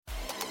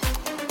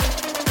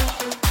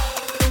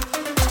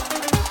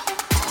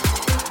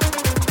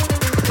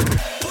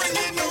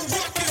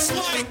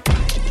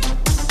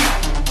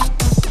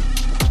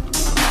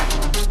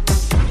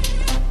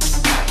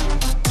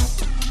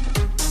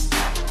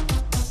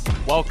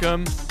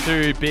Welcome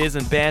to Beers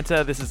and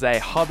Banter. This is a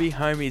Hobby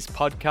Homies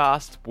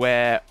podcast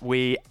where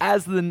we,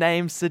 as the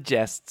name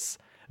suggests,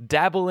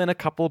 dabble in a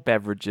couple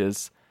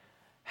beverages,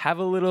 have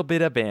a little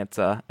bit of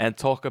banter, and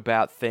talk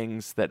about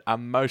things that are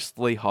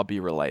mostly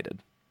hobby related.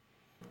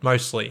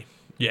 Mostly,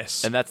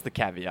 yes. And that's the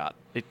caveat.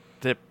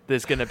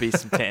 There's going to be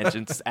some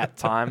tangents at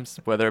times,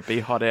 whether it be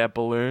hot air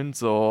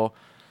balloons or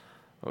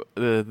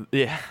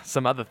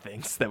some other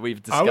things that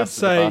we've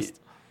discussed in the past.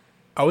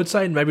 I would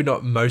say maybe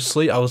not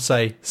mostly. I would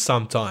say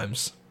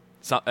sometimes.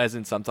 As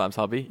in sometimes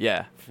hobby?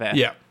 Yeah, fair.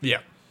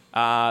 Yeah.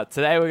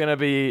 Today we're going to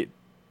be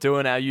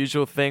doing our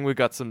usual thing. We've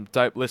got some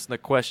dope listener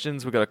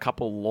questions. We've got a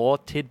couple lore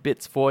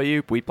tidbits for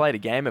you. We played a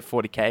game at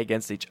 40k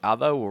against each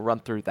other. We'll run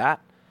through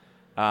that.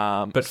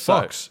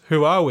 Fox,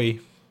 who are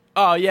we?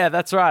 Oh, yeah,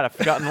 that's right. I've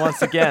forgotten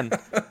once again.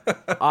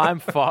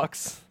 I'm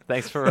Fox.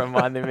 Thanks for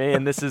reminding me.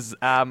 And this is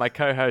my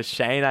co-host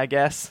Shane, I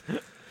guess.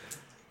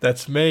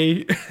 That's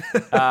me.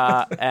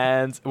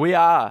 And we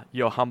are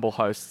your humble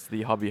hosts,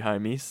 the Hobby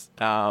Homies.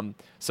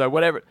 So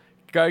whatever,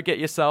 go get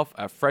yourself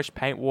a fresh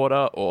paint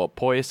water or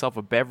pour yourself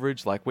a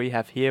beverage like we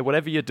have here.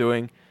 Whatever you're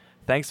doing,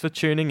 thanks for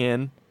tuning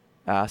in.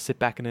 Sit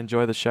back and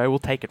enjoy the show. We'll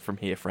take it from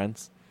here,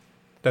 friends.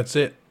 That's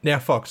it. Now,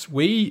 Fox,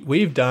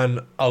 we've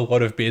done a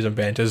lot of Beers and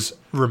Banters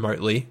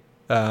remotely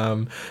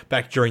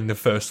back during the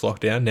first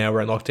lockdown. Now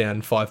we're in lockdown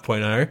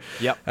 5.0.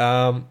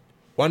 Yep.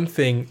 One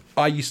thing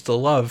I used to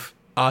love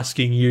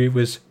asking you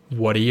was,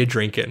 what are you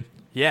drinking?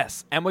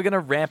 Yes, and we're going to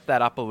ramp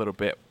that up a little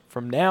bit.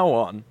 From now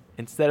on,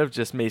 instead of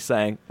just me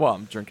saying, well,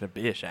 I'm drinking a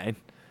beer, Shane,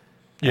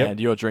 and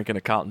you're drinking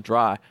a Carlton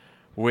Dry,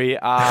 we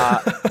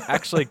are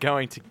actually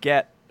going to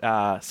get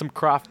some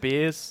craft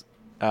beers.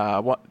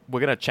 We're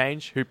going to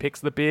change who picks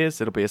the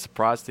beers. It'll be a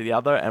surprise to the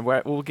other, and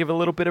we'll give a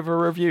little bit of a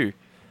review.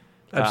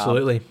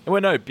 Absolutely. We're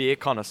no beer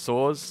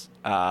connoisseurs,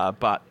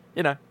 but,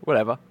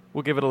 whatever.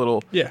 We'll give it a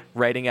little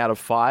rating out of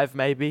 5,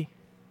 maybe.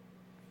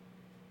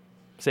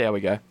 See how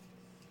we go.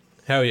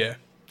 Hell yeah.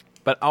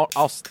 But I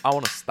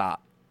want to start.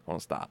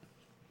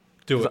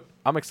 Do it.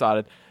 I'm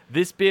excited.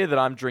 This beer that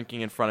I'm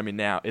drinking in front of me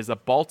now is a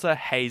Balter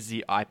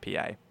Hazy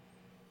IPA.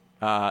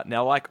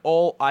 Now, like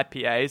all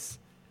IPAs,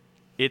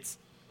 it's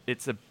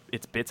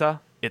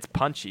bitter, it's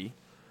punchy,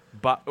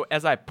 but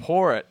as I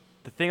pour it,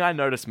 the thing I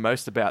notice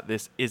most about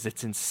this is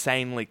it's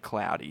insanely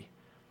cloudy.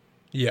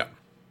 Yeah.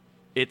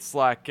 It's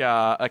like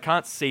I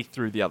can't see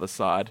through the other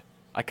side.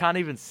 I can't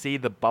even see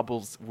the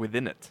bubbles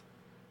within it.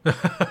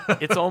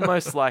 It's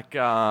almost like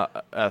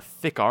a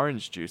thick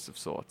orange juice of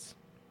sorts,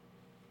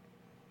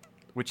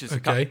 which is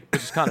kind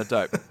of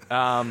dope.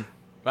 I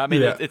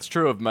mean, it's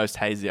true of most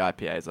hazy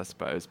IPAs, I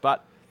suppose,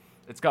 but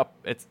it's got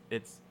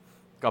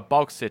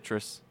bulk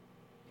citrus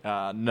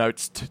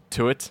notes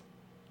to it,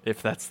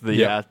 if that's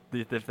the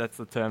if that's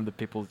the term that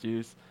people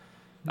use.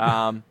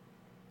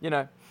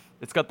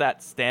 It's got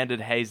that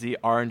standard hazy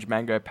orange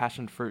mango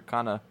passion fruit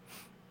kind of.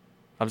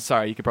 I'm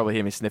sorry, you could probably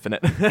hear me sniffing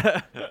it.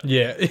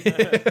 Yeah.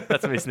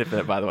 That's me sniffing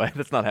it, by the way.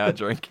 That's not how I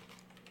drink.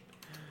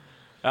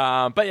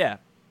 But yeah,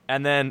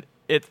 and then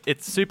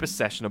it's super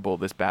sessionable,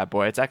 this bad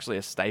boy. It's actually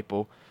a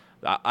staple.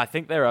 I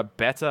think there are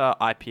better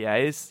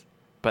IPAs,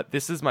 but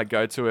this is my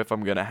go-to if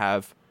I'm going to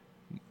have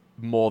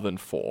more than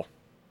 4.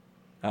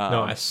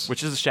 Nice.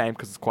 Which is a shame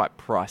because it's quite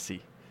pricey.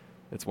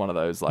 It's one of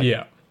those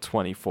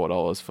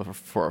 $24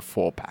 for a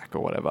 4-pack or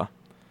whatever.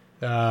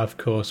 Of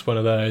course, one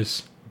of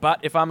those.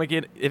 But if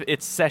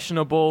it's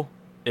sessionable,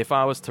 if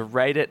I was to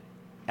rate it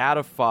out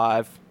of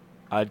 5,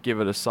 I'd give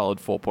it a solid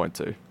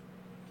 4.2.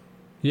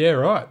 Yeah,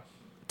 right.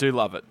 Do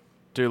love it.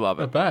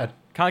 Not bad.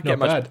 Can't get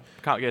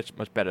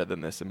much better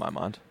than this in my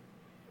mind.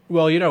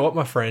 Well, you know what,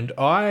 my friend?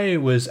 I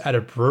was at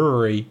a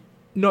brewery,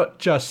 not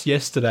just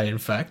yesterday, in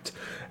fact.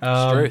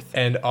 Truth.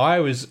 And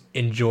I was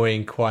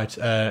enjoying quite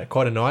a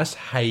nice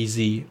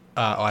hazy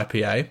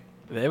IPA.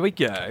 There we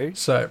go.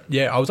 So,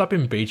 yeah, I was up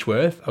in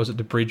Beechworth. I was at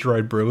the Bridge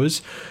Road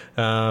Brewers,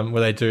 where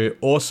they do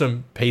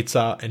awesome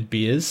pizza and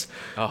beers.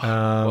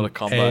 Oh, what a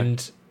combo.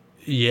 And,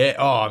 yeah,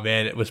 oh,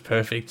 man, it was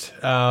perfect.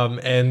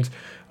 And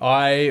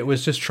I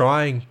was just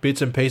trying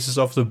bits and pieces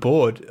off the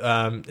board.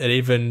 I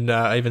even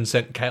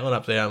sent Caitlin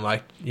up there. I'm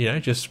like,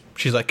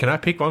 she's like, can I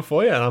pick one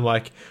for you? And I'm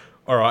like,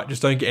 all right,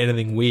 just don't get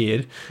anything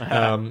weird.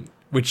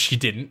 Which she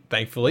didn't,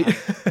 thankfully.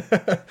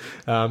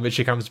 But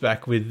she comes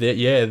back with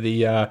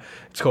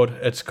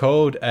it's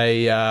called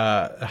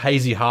a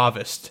Hazy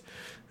Harvest.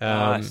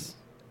 Nice.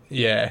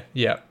 Yeah.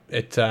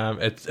 It's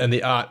and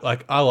the art,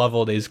 like, I love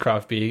all these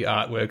craft beer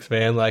artworks,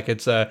 man. Like,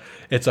 it's a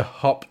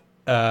hop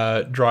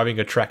driving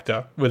a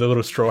tractor with a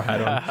little straw hat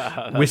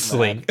on,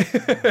 whistling.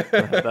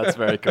 That's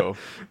very cool.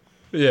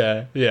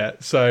 Yeah.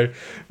 So,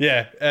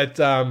 yeah,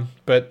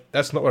 but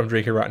that's not what I'm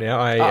drinking right now.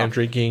 I am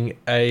drinking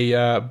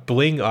a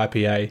Bling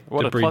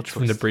IPA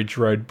from the Bridge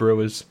Road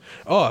Brewers.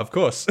 Oh, of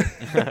course.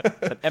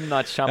 An M.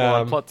 Night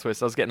Shyamalan plot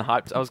twist. I was getting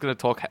hyped. I was going to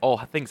talk all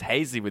things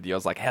hazy with you. I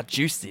was like, how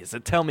juicy is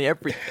it? Tell me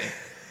everything.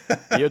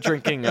 You're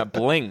drinking a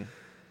Bling.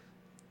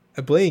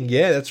 A Bling,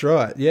 yeah, that's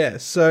right. Yeah,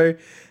 so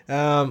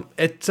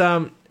it's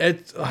an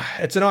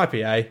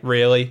IPA,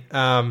 really.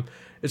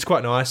 it's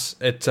quite nice.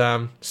 It's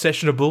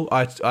sessionable.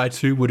 I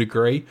too would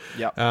agree.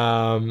 Yep.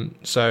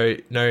 So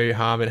no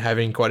harm in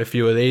having quite a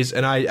few of these.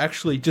 And I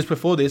actually, just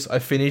before this, I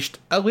finished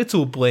a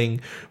Little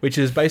Bling, which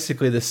is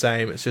basically the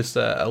same. It's just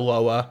a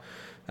lower.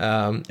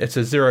 It's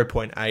a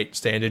 0.8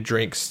 standard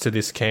drinks to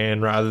this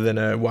can rather than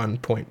a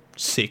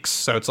 1.6.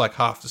 So it's like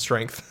half the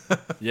strength.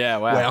 Yeah,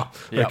 wow. Wow.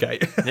 Yep. Okay.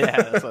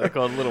 Yeah, that's what they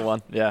call it, a little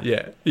one.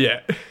 Yeah.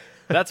 Yeah.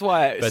 That's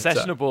why But,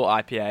 sessionable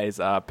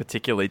IPAs are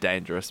particularly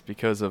dangerous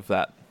because of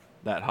that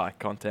high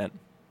content.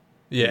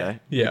 Yeah.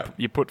 You know, Yeah.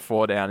 You put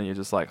 4 down and you're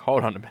just like,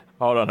 hold on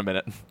a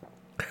minute.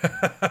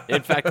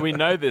 In fact, we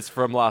know this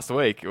from last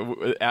week.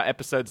 Our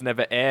episodes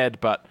never aired,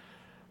 but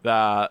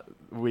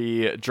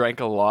we drank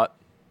a lot.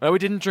 Well, we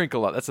didn't drink a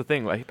lot. That's the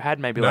thing. We had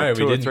maybe like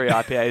 2 or 3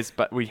 IPAs,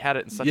 but we had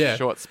it in such a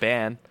short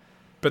span.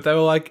 But they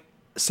were like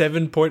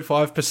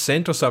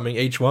 7.5% or something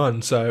each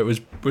one, so it was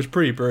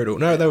pretty brutal.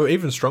 No, they were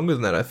even stronger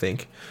than that, I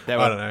think. I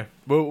don't know.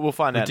 We'll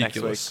find Ridiculous.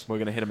 out next week. We're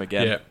going to hit them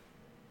again.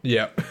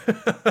 Yeah.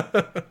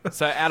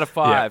 So out of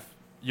 5,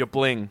 your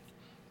Bling.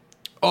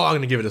 Oh, I'm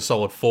going to give it a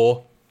solid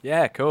 4.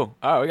 Yeah, cool.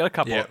 Oh, we got a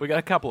couple. Yeah. We got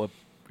a couple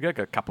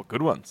of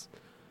good ones.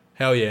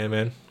 Hell yeah,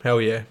 man.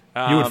 Hell yeah.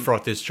 You would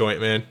froth this joint,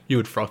 man. You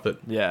would froth it.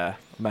 Yeah,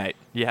 mate.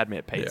 You had me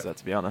at pizza, Yeah.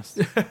 to be honest.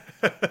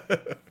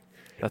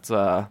 That's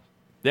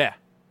yeah.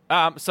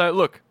 So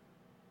look,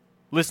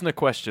 listener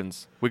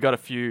questions. We got a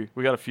few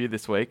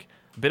this week.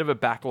 A bit of a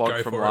backlog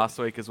Go from for it. last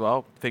week as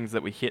well. Things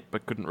that we hit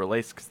but couldn't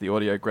release because the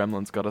audio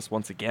gremlins got us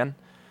once again.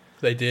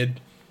 They did.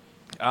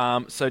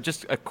 So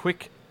just a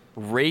quick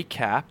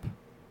recap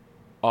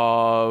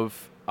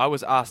of, I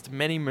was asked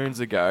many moons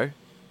ago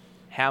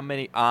how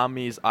many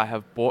armies I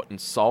have bought and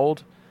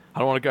sold. I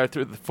don't want to go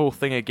through the full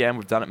thing again.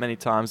 We've done it many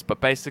times, but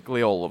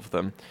basically all of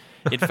them.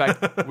 In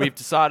fact, we've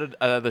decided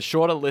the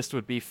shorter list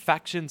would be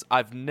factions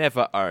I've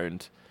never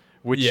owned,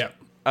 which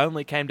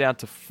only came down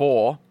to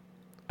 4,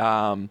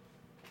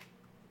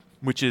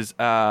 which is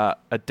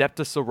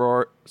Adeptus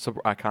Soror...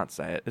 I can't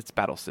say it. It's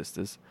Battle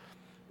Sisters.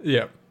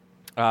 Yeah.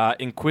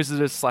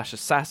 Inquisitors /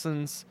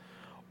 Assassins,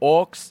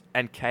 Orcs,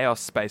 and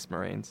Chaos Space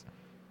Marines.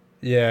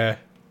 Yeah.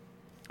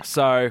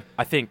 So,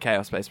 I think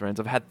Chaos Space Marines.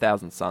 I've had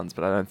Thousand Suns,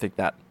 but I don't think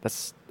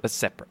that's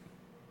separate.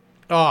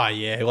 Oh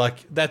yeah,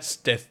 like that's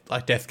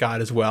Death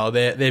Guard as well.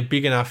 They're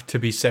big enough to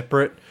be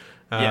separate,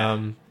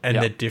 and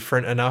they're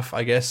different enough,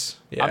 I guess.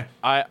 Yeah.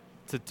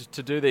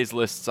 To do these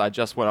lists, I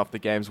just went off the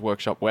Games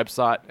Workshop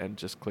website and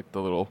just clicked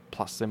the little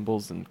plus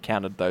symbols and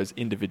counted those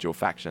individual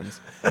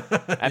factions.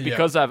 And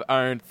because I've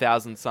owned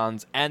Thousand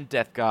Suns and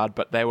Death Guard,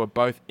 but they were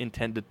both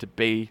intended to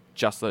be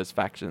just those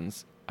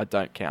factions, I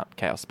don't count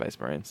Chaos Space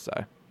Marines.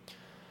 So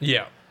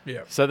Yeah.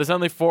 So there's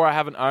only 4 I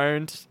haven't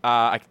owned.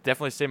 I could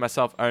definitely see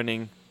myself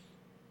owning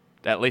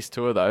at least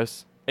 2 of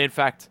those. In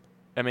fact,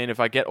 I mean, if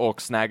I get Orc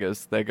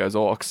Snaggers, there goes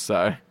Orcs,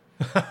 so...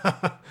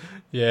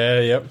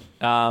 Yep.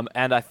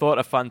 And I thought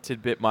a fun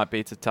tidbit might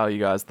be to tell you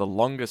guys the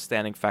longest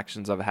standing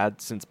factions I've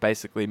had since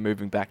basically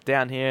moving back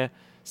down here,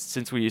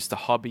 since we used to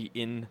hobby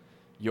in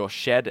your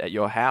shed at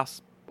your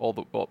house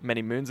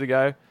many moons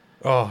ago.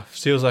 Oh,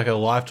 feels like a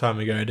lifetime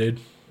ago, dude.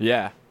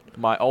 Yeah.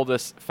 My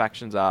oldest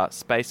factions are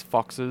Space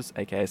Foxes,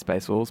 aka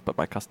Space Wolves, but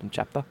my custom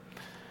chapter.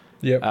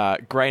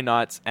 Yep. Grey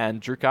Knights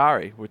and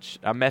Drukhari, which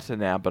are meta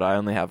now, but I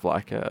only have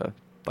like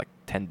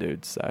 10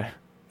 dudes, so...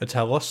 A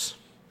Talos.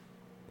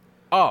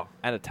 Oh,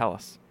 and a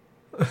Talus.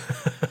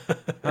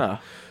 Oh,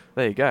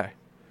 there you go.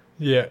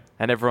 Yeah.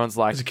 And everyone's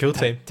like, It's a kill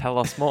team. Tell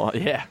us more.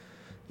 Yeah.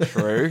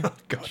 True.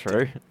 God.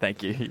 True.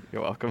 Thank you.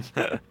 You're welcome.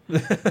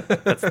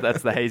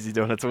 That's the hazy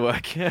doing its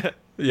work.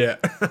 Yeah.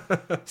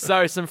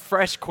 So, some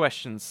fresh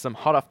questions, some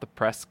hot off the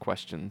press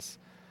questions.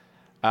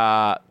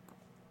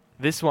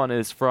 This one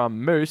is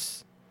from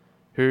Moose,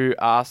 who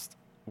asked,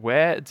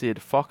 where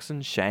did Fox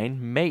and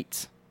Shane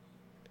meet?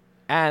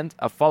 And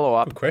a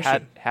follow-up, Good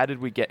question. how did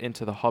we get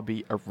into the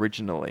hobby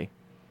originally?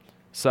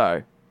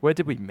 So, where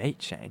did we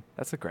meet, Shane?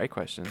 That's a great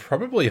question.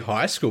 Probably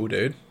high school,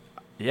 dude.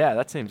 Yeah,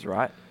 that seems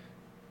right.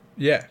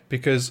 Yeah,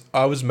 because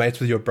I was mates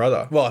with your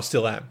brother. Well, I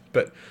still am,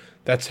 but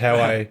that's how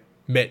I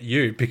met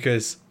you,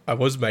 because I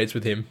was mates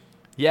with him.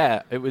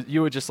 Yeah,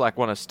 you were just like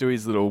one of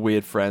Stewie's little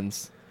weird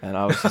friends, and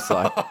I was just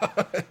like...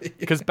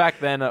 Because back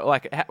then,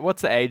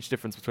 what's the age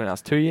difference between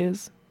us? 2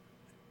 years?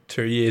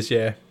 2 years,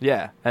 yeah.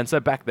 Yeah, and so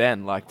back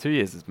then, 2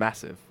 years is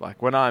massive.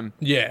 Like when I'm...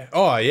 Yeah.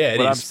 Oh, yeah, it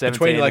when I'm is. 17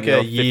 Between and a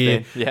you're year...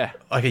 15. Yeah.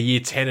 Like a year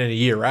 10 and a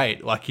year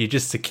 8. Like, you're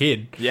just a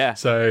kid. Yeah.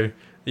 So,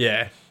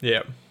 yeah.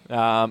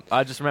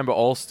 I just remember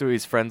all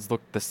Stewie's friends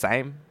looked the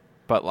same,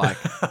 but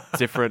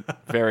different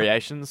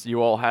variations.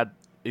 You all had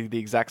the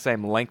exact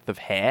same length of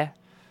hair.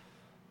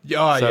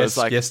 Oh, So it yes,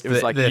 was yes. it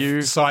was The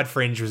you... side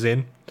fringe was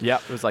in.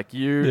 Yep, it was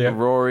you, Yeah.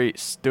 Rory,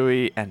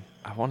 Stewie, and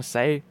I want to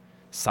say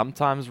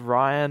sometimes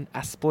Ryan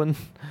Asplin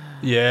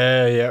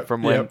Yeah.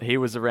 from when he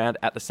was around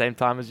at the same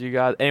time as you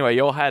guys. Anyway,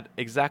 you all had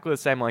exactly the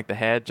same length of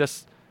hair,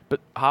 but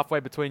halfway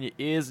between your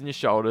ears and your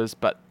shoulders.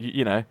 But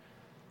you know,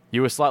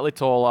 you were slightly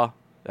taller.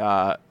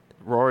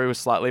 Rory was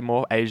slightly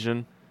more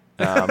Asian.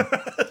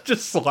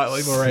 Just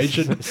slightly more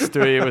Asian.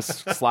 Stewie was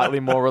slightly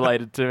more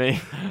related to me.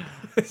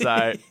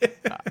 So,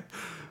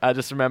 I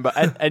just remember,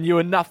 and you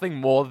were nothing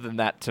more than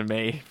that to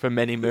me for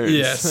many moons.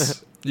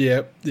 Yes.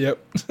 Yep.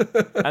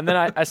 And then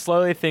I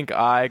slowly think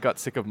I got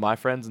sick of my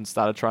friends and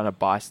started trying to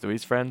buy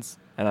Stewie's friends.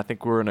 And I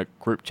think we were in a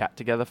group chat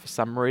together for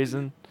some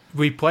reason.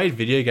 We played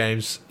video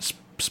games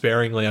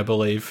sparingly, I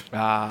believe.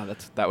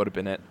 That would have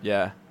been it.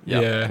 Yeah.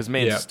 Yeah. Because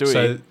me and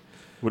Stewie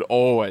would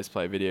always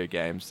play video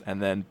games.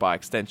 And then by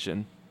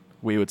extension,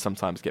 we would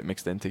sometimes get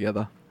mixed in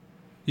together.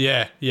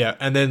 Yeah.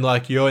 And then,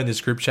 like, you're in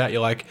this group chat,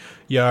 you're like,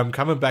 yo, I'm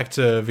coming back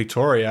to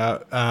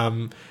Victoria.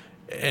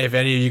 If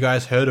any of you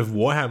guys heard of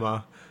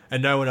Warhammer?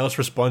 And no one else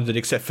responded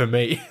except for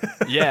me.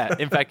 Yeah,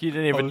 in fact, you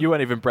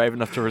weren't even brave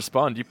enough to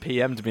respond. You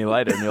PM'd me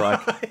later, and you're like,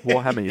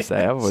 "Warhammer." You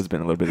say, "I've always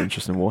been a little bit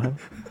interested in Warhammer."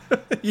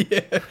 Yeah,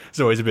 there's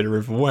always a bit of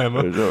room for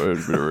Warhammer. There's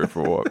always a bit of room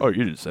for Warhammer. Oh,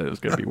 you didn't say there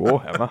was going to be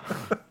Warhammer.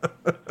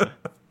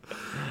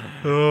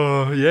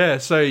 Oh yeah,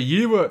 so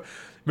you were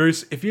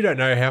Moose. If you don't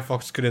know how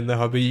Fox got in the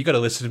hobby, you got to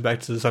listen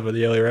back to some of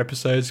the earlier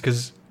episodes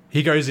because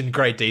he goes in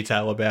great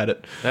detail about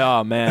it.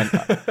 Oh man,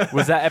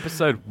 was that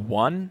episode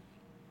 1?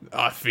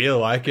 I feel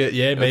like it.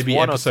 Yeah, maybe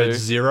episode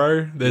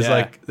 0. There's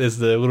there's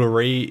the little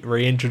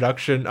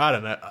reintroduction. I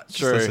don't know.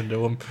 Just listen to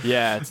them.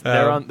 Yeah,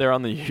 they're on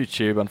the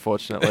YouTube,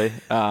 unfortunately.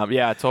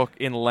 I talk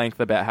in length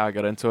about how I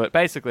got into it.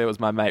 Basically, it was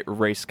my mate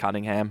Reese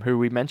Cunningham, who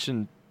we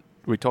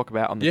talk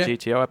about on the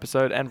GTO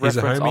episode and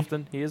reference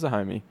often. He is a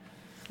homie.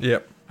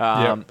 Yep.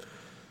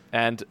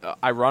 And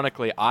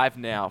ironically, I've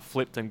now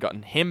flipped and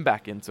gotten him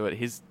back into it.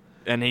 He's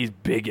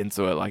big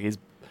into it. Like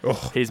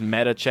he's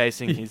meta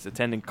chasing. He's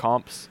attending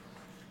comps.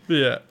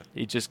 Yeah.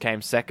 He just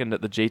came second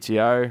at the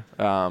GTO.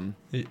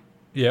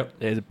 Yep.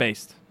 He's a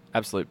beast.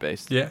 Absolute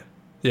beast. Yeah.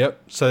 Yep.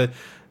 So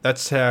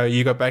that's how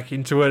you got back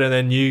into it, and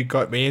then you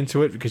got me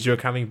into it because you were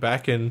coming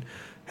back and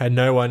had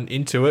no one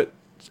into it.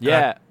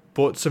 Yeah.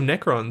 Bought some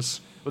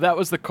Necrons. Well, that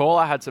was the call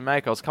I had to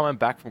make. I was coming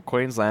back from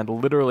Queensland.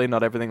 Literally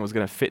not everything was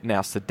going to fit in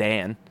our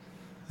sedan.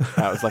 It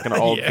was like an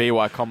old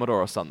VY Commodore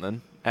or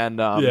something.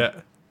 And I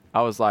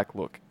was like,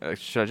 look,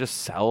 should I just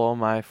sell all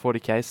my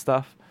 40k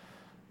stuff?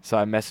 So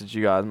I messaged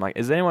you guys. I'm like,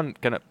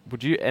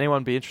 would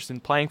anyone be interested in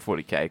playing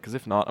 40k? Because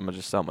if not, I'm going to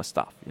just sell my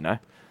stuff, you know?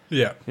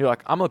 Yeah. You're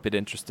like, I'm a bit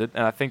interested.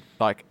 And I think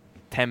like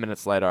 10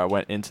 minutes later, I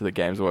went into the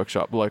Games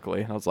Workshop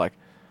locally. And I was like,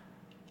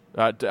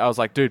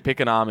 dude, pick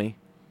an army,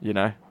 you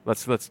know?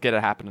 Let's get it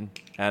happening.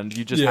 And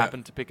you just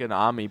happened to pick an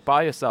army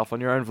by yourself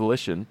on your own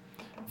volition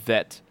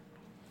that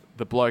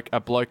a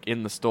bloke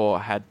in the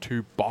store had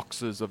 2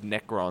 boxes of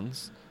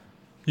Necrons.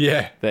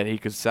 Yeah. That he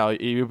could sell.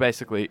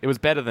 It was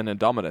better than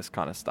Indomitus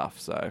kind of stuff,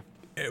 so...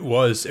 It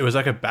was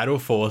like a battle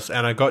force,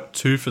 and I got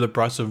 2 for the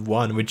price of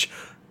 1, which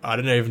I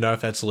don't even know if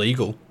that's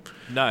legal.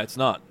 No, it's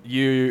not.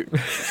 You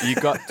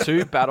got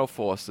 2 battle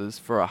forces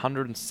for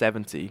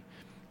 170,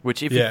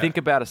 which if you think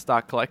about it,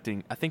 start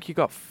collecting, I think you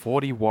got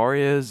 40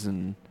 warriors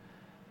and...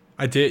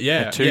 I did,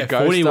 yeah. 2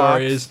 Ghost 40 Arcs.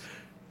 warriors,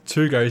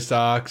 2 Ghost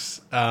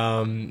Arcs,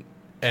 and...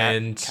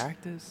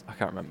 Characters? I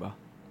can't remember.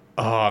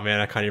 Oh, man,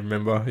 I can't even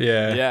remember.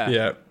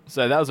 Yeah.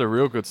 So that was a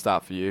real good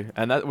start for you,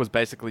 and that was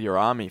basically your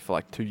army for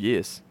like 2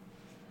 years.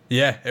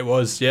 Yeah, it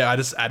was. Yeah, I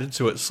just added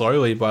to it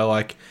slowly by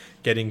like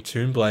getting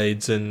Tomb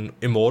Blades and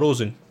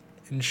Immortals and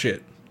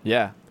shit.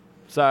 Yeah.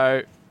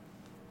 So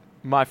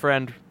my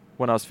friend,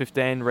 when I was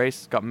 15,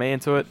 Reese, got me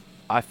into it.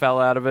 I fell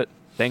out of it,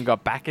 then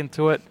got back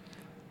into it.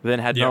 Then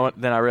no one,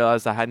 then I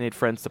realized I need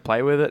friends to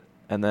play with it,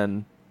 and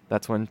then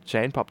that's when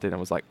Shane popped in and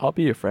was like, "I'll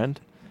be your friend."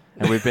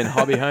 And we've been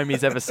hobby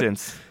homies ever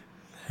since.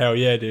 Hell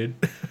yeah, dude.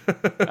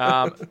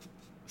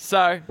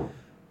 So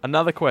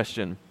another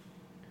question.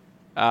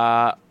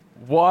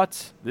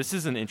 This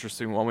is an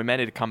interesting one. We may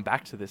need to come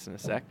back to this in a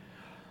sec.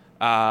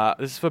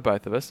 This is for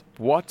both of us.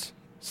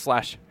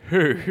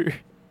 What/who,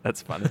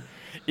 that's funny,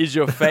 is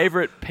your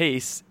favorite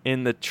piece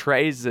in the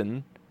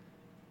Trazen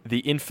the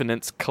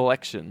Infinites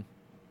collection?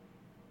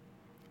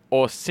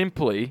 Or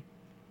simply,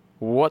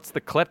 what's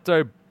the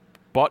klepto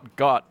bot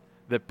got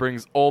that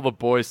brings all the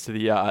boys to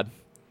the yard?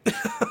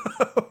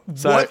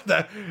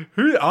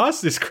 Who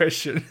asked this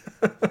question?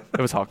 It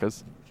was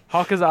Hockers.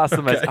 Hockers asked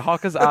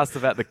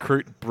about the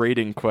Kroot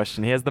breeding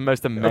question. He has the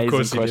most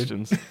amazing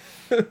questions.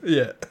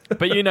 Yeah.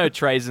 But you know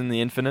Trazen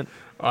the Infinite?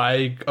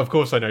 Of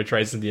course I know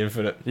Trazen the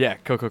Infinite. Yeah,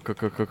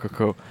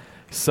 cool.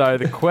 So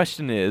the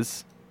question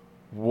is,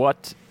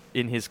 what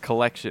in his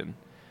collection?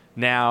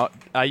 Now,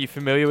 are you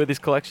familiar with his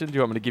collection? Do you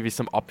want me to give you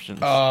some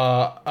options?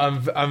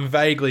 I'm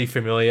vaguely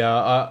familiar.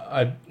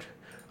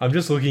 I'm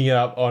just looking it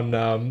up on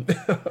on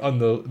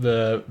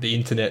the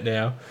internet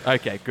now.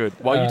 Okay, good.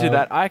 While you do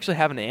that, I actually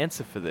have an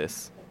answer for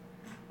this.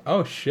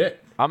 Oh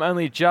shit! I'm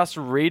only just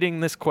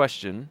reading this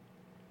question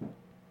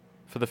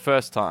for the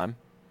first time,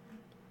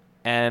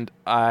 and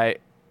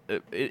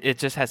it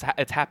just has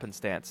it's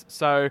happenstance.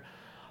 So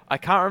I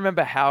can't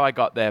remember how I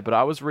got there, but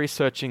I was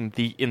researching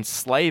the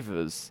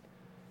Enslavers,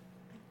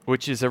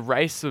 which is a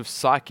race of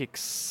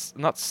psychics,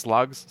 not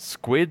slugs,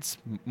 squids,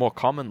 more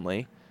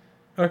commonly.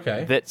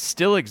 Okay. That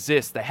still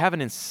exists. They have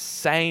an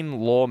insane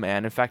lore,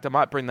 man. In fact, I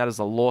might bring that as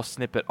a lore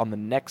snippet on the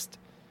next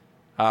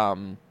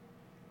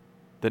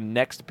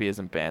Beers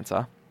and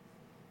Banter.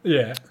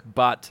 Yeah.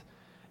 But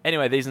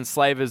anyway, these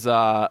Enslavers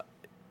are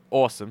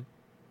awesome.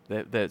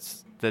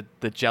 There's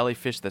the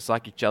jellyfish, the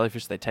psychic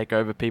jellyfish. They take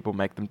over people,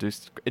 make them do.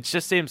 It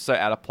just seems so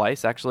out of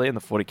place, actually, in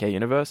the 40k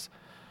universe.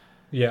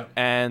 Yeah.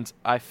 And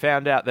I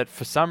found out that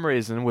for some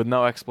reason, with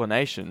no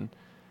explanation,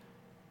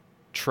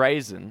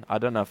 Trazyn, I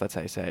don't know if that's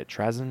how you say it,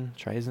 Trazyn,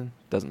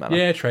 doesn't matter.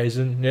 Yeah,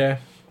 Trazyn, yeah.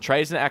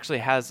 Trazyn actually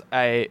has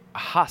a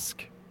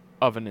husk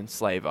of an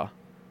enslaver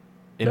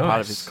in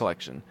part of his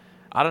collection.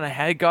 I don't know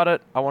how he got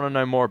it. I want to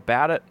know more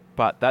about it,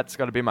 but that's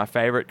got to be my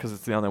favorite because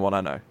it's the only one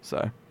I know.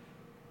 So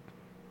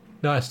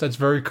nice, that's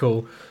very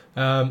cool.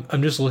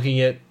 I'm just looking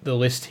at the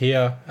list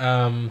here.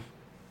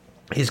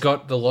 He's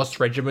got the Lost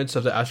Regiments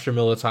of the Astra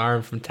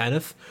Militarum from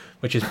Tanith,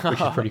 which is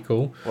pretty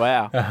cool.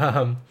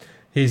 Wow.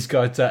 He's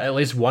got at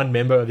least one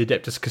member of the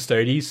Adeptus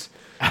Custodes.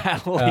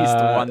 At least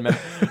one member.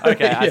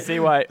 Okay, I see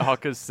why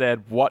Hockers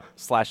said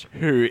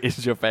what/who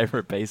is your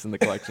favorite piece in the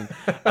collection.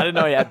 I didn't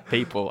know he had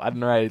people. I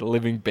didn't know he had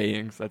living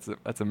beings.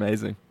 That's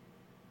amazing.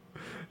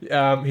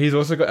 He's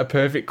also got a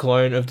perfect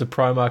clone of the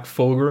Primarch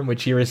Fulgrim,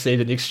 which he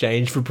received in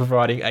exchange for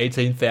providing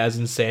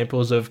 18,000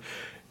 samples of,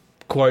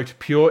 quote,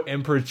 pure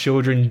Emperor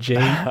Children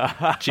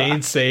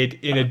gene seed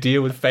in a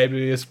deal with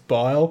Fabius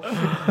Bile.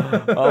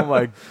 Oh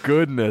my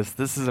goodness,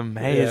 this is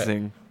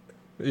amazing.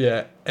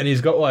 Yeah, and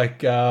he's got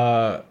like...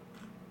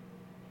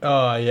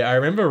 oh yeah, I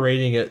remember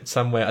reading it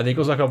somewhere. I think it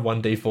was like a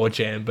 1D4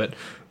 jam, but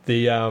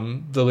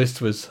the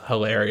list was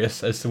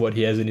hilarious as to what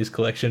he has in his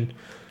collection.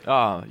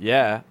 Oh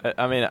yeah,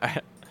 I mean,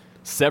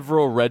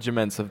 several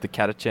regiments of the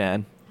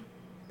Catachan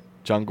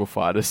jungle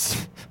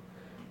fighters.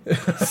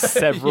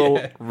 Several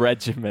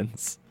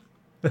regiments.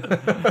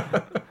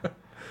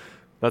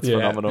 That's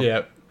phenomenal.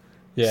 Yeah.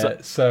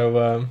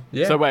 So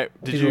wait,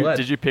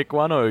 did you pick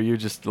one, or are you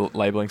just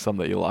labeling some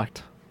that you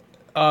liked?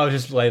 I was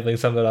just labeling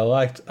some that I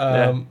liked.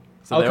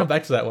 So I'll come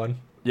back to that one.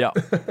 Yeah.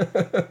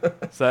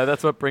 So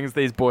that's what brings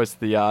these boys to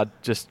the yard.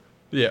 Just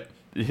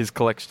his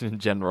collection in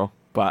general.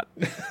 But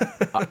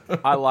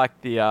I like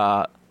the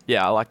I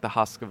like the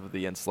husk of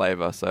the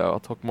Enslaver. So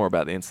I'll talk more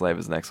about the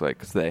Enslavers next week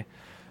because they're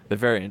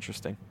very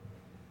interesting.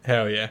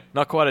 Hell yeah!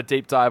 Not quite a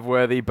deep dive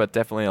worthy, but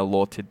definitely a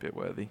lore tidbit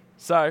worthy.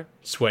 So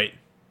sweet,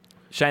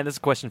 Shane. There's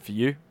a question for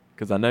you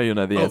because I know you'll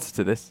know the answer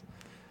to this.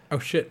 Oh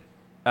shit!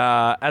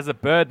 As a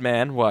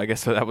Birdman, well, I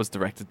guess that was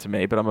directed to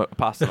me, but I'm going to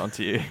pass it on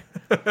to you.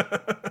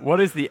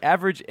 What is the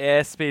average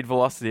airspeed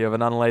velocity of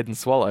an unladen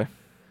swallow?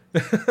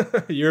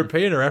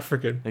 European or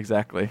African?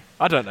 Exactly.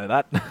 I don't know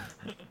that.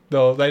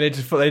 No, they need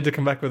to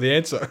come back with the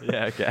answer.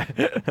 Yeah, okay.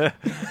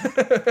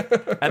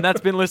 And that's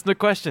been Listener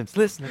Questions.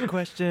 Listener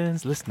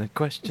Questions.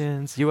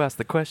 You asked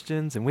the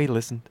questions, and we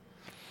listened.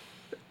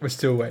 We're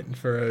still waiting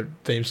for a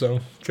theme song.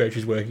 Church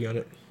working on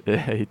it.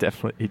 Yeah, he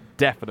definitely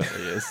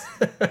is.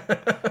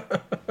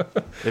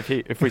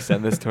 If we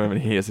send this to him and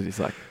he hears it, he's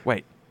like,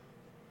 "Wait,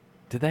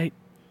 did they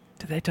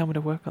tell me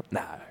to work on?"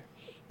 No,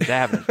 they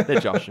haven't. They're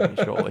joshing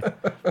me, surely.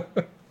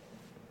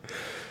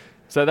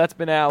 So that's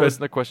been our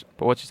listener question.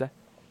 But what'd you say?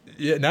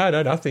 Yeah,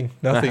 no, nothing.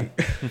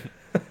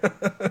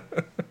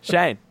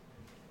 Shane,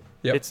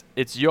 yep.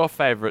 It's your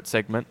favourite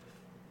segment,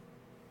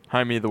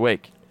 Homie of the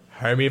Week.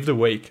 Homie of the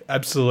Week,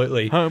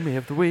 absolutely. Homie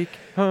of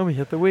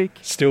the Week.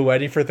 Still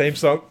waiting for a theme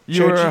song.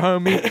 You're a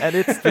homie, and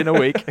it's been a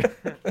week.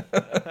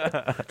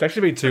 It's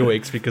actually been 2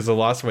 weeks because the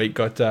last week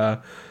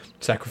got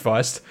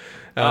sacrificed.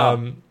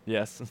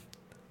 Yes.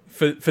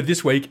 For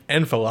this week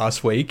and for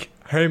last week,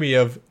 homie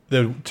of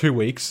the 2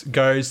 weeks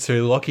goes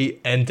to Lockie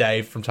and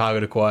Dave from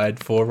Target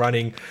Acquired for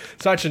running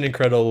such an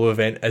incredible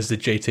event as the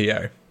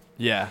GTO.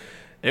 Yeah,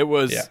 it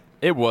was. Yeah.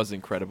 It was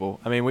incredible.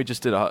 I mean, we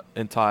just did an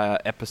entire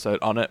episode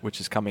on it,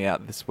 which is coming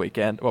out this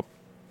weekend. Well,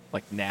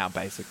 like now,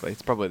 basically.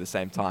 It's probably the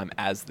same time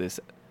as this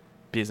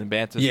Beers and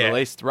Banter's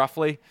released,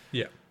 roughly.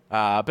 Yeah.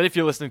 But if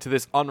you're listening to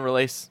this on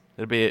release,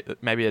 it'll be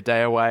maybe a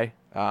day away.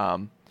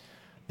 The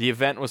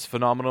event was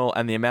phenomenal,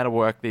 and the amount of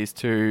work these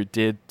two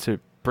did to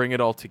bring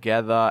it all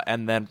together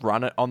and then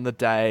run it on the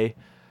day,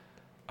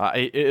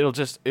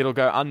 it'll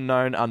go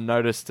unknown,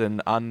 unnoticed,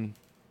 and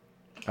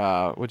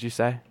what'd you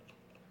say?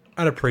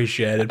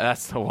 Unappreciated.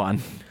 That's the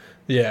one.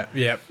 Yeah.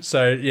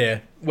 So,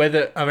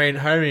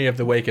 Homie of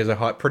the Week is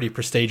a pretty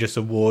prestigious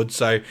award,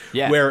 so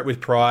wear it with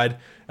pride.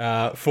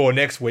 For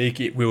next week,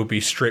 it will be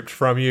stripped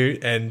from you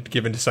and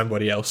given to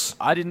somebody else.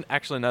 I didn't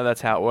actually know that's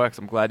how it works.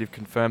 I'm glad you've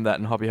confirmed that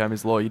in Hobby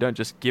Homies law. You don't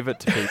just give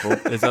it to people.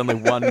 There's only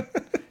one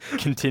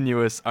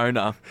continuous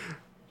owner.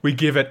 We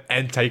give it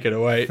and take it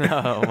away.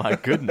 Oh, my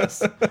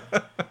goodness.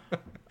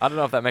 I don't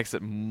know if that makes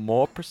it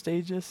more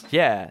prestigious.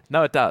 Yeah.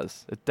 No, it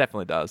does. It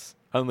definitely does.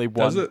 Only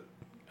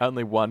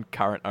one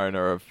current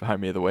owner of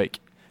Homie of the Week.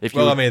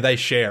 They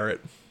share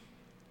it.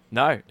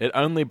 No, it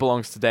only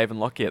belongs to Dave and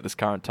Lockie at this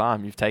current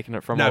time. You've taken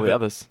it from all the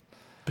others.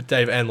 But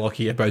Dave and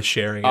Lockie are both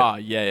sharing it. Oh,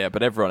 yeah.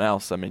 But everyone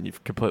else,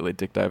 you've completely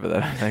dicked over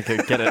that. They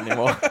can't get it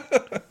anymore.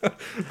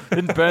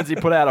 Didn't Burnsy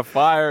put out a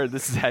fire and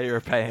this is how you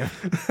repay him?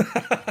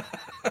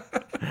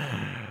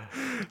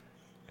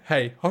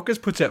 Hey, Hockers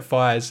puts out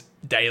fires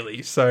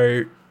daily,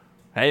 so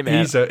Hey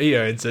man, he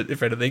owns it.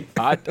 If anything,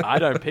 I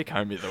don't pick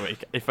homie of the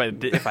week. If I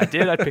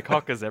did, I'd pick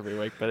Hockers every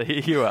week. But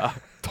here you are,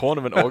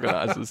 tournament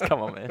organisers.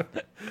 Come on, man.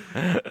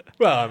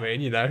 well, I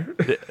mean,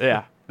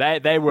 Yeah,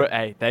 they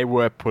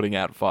were putting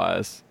out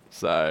fires.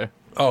 So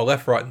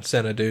left, right, and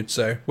center, dude.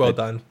 So well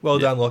done,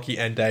 done, Lockie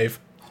and Dave.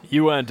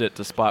 You earned it,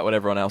 despite what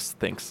everyone else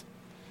thinks.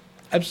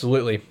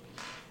 Absolutely.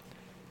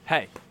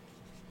 Hey,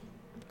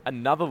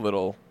 another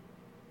little.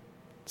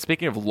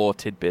 Speaking of lore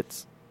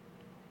tidbits,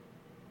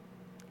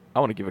 I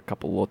want to give a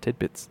couple lore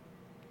tidbits.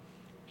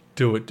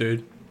 Do it,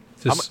 dude.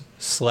 Just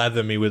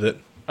slather me with it.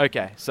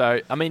 Okay, so,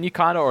 I mean, you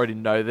kind of already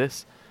know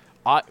this.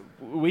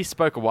 We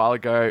spoke a while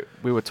ago.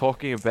 We were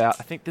talking about,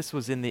 I think this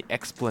was in the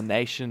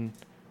explanation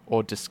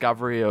or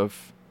discovery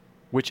of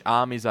which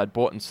armies I'd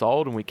bought and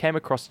sold, and we came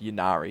across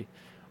Ynnari,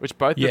 which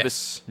both of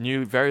us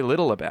knew very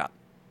little about.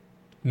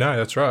 No,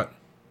 that's right.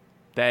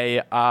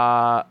 They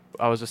are,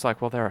 I was just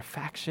like, well, they're a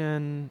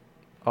faction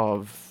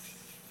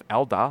of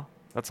Eldar.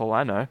 That's all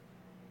I know.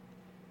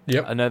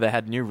 Yep. I know they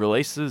had new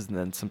releases and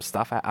then some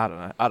stuff. I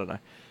don't know.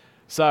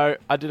 So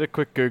I did a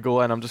quick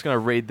Google, and I'm just going to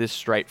read this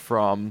straight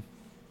from,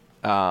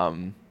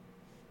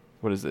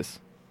 what is this?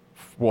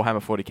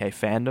 Warhammer 40k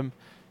fandom,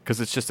 because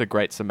it's just a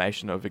great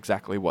summation of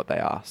exactly what they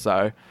are.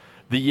 So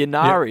the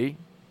Ynnari,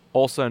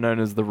 also known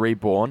as the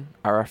Reborn,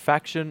 are a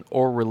faction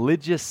or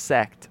religious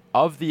sect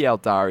of the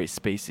Eldari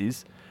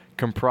species,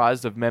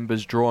 comprised of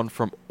members drawn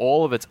from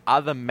all of its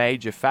other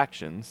major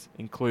factions,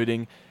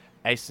 including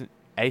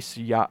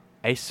Asuryani,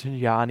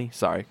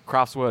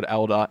 Craftsword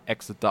Eldar,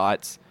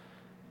 Exodites,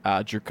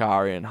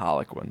 Drukhari, and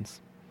Harlequins.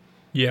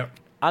 Yep.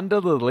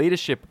 Under the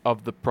leadership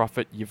of the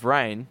prophet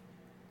Yvraine,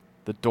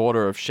 the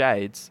daughter of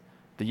Shades,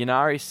 the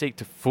Ynnari seek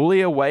to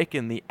fully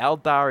awaken the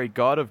Eldari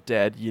god of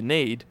dead,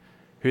 Ynid,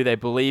 who they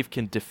believe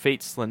can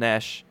defeat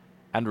Slaanesh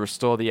and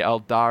restore the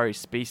Eldari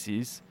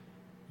species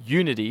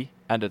unity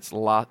and its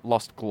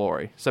lost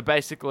glory. So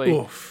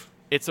basically,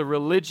 it's a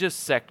religious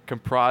sect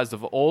comprised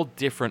of all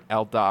different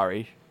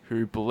Eldari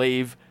who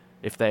believe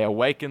if they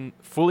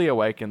fully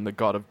awaken the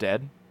god of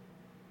dead,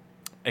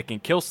 it can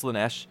kill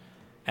Slaanesh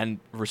and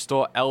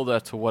restore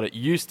Eldar to what it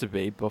used to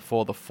be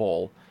before the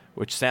fall,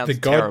 which sounds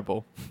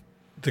terrible.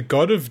 The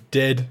god of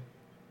dead,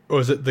 or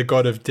is it the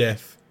god of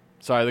death?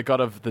 Sorry, the god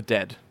of the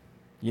dead.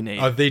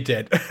 Ynid. Oh, the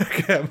dead.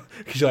 Because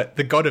you're like,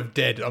 the god of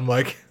dead. I'm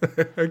like,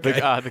 okay,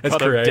 the god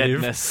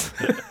creative. of deadness.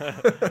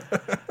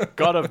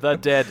 God of the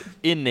dead,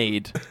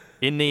 Ynid.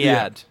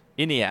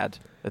 Iniad,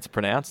 it's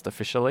pronounced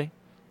officially.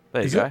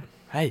 There you go. It?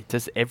 Hey,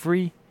 does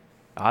every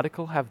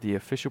article have the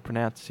official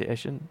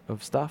pronunciation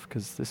of stuff?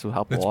 Because this will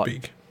help a lot. That's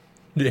big.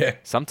 Yeah.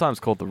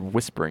 Sometimes called the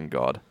Whispering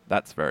God.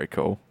 That's very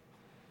cool.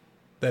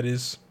 That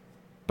is.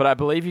 But I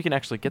believe you can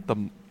actually get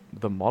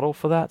the model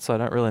for that, so I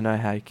don't really know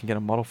how you can get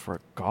a model for a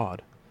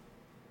god.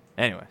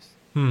 Anyways.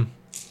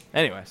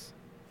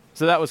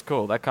 So that was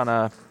cool. That kind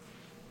of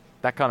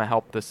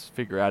helped us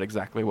figure out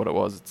exactly what it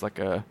was. It's like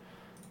a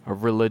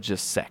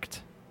religious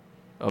sect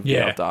of the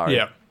Eldari.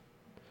 Yeah.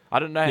 I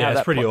don't know how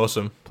that pretty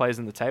awesome. plays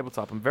in the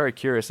tabletop. I'm very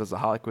curious as a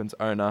Harlequins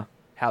owner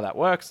how that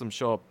works. I'm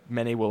sure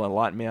many will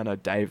enlighten me. I know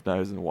Dave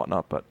knows and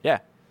whatnot, but yeah.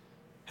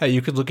 Hey,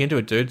 you could look into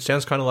it, dude.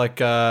 Sounds kind of like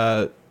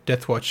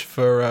Deathwatch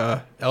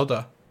for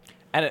Eldar.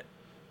 And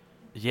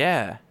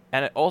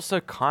it also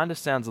kind of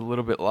sounds a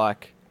little bit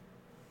like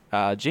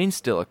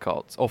Genestealer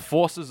cults, or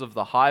Forces of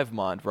the Hive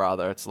Mind,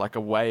 rather. It's like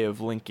a way of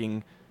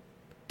linking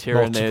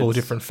Tyranids. Multiple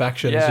different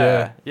factions,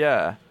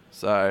 Yeah.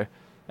 So,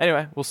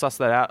 anyway, we'll suss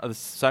that out. There's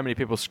so many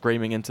people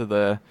screaming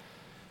into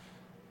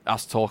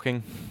us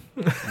talking.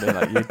 They're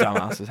like, you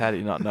dumbasses, how do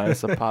you not know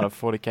it's a part of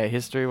 40k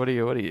history? What are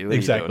you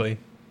exactly.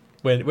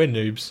 We're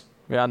noobs.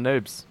 We are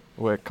noobs.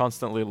 We're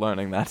constantly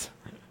learning that.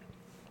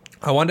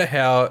 I wonder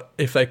how,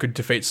 if they could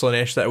defeat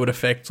Slaanesh, that would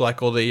affect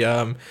like all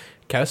the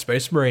Chaos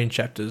Space Marine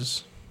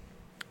chapters.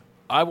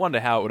 I wonder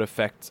how it would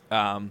affect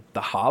the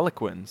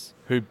Harlequins,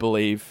 who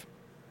believe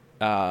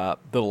the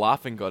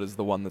Laughing God is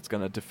the one that's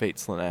going to defeat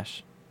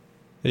Slaanesh.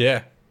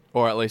 Yeah.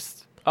 Or at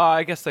least,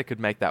 I guess they could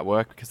make that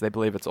work because they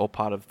believe it's all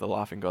part of the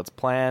Laughing God's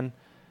plan.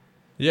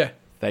 Yeah.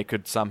 They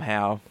could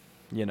somehow,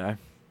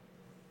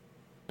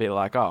 be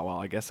like, oh, well,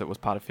 I guess it was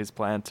part of his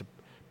plan to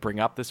bring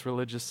up this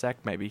religious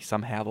sect. Maybe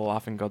somehow the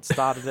Laughing God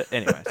started it.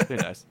 Anyways, who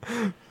knows?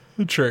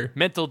 True.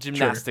 Mental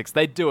gymnastics.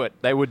 They'd do it.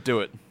 They would do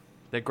it.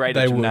 They're great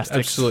at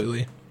gymnastics. Would,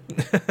 absolutely.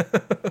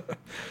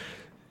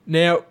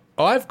 Now,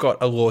 I've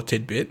got a lore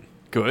tidbit.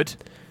 Good.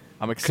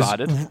 I'm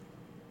excited.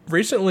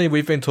 Recently,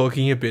 we've been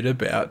talking a bit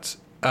about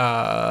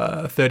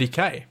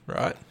 30k,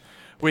 right?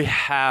 We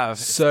have.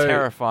 It's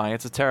terrifying.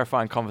 It's a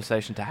terrifying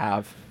conversation to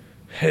have.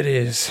 It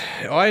is.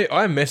 I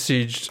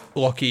messaged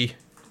Lockie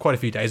quite a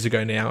few days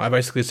ago now. I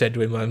basically said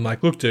to him, I'm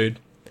like, look, dude,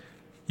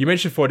 you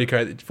mentioned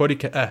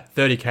 30k at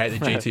the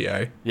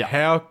GTO. Yeah.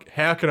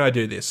 How can I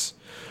do this?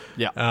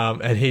 Yeah.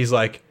 And he's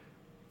like,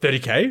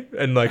 30k?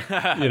 And like,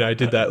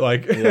 did that.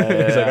 Like,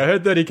 Yeah. He's like, I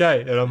heard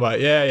 30k. And I'm like,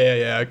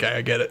 yeah, okay,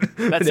 I get it.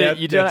 That's now, it.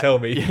 You don't tell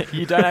me.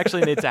 You don't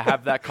actually need to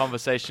have that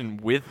conversation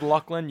with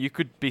Lachlan. You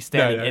could be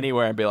standing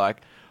anywhere and be like,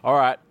 all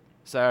right,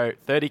 so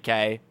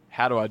 30k,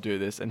 how do I do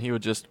this? And he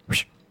would just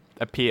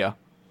appear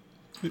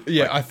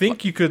Yeah, I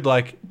think you could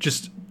like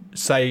just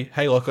say,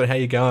 "Hey, Lachlan, how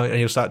you going?" and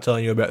he'll start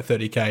telling you about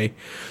 30k.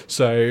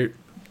 So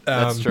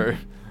That's true.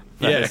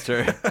 That is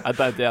yeah. true. I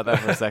don't doubt that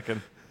for a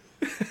second.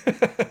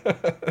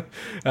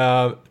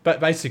 But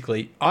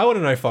basically, I want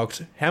to know,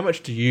 Fox, how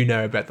much do you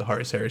know about the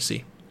Horus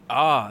Heresy?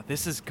 Ah,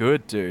 this is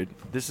good, dude.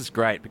 This is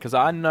great because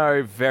I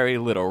know very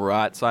little,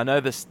 right? So I know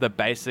this. The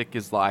basic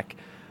is like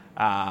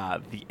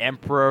the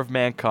Emperor of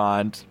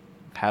Mankind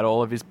had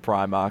all of his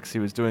Primarchs. He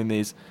was doing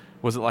these.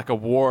 Was it like a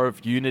war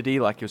of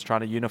unity? Like he was trying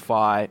to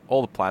unify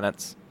all the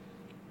planets,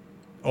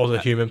 All the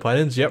human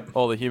planets? Yep.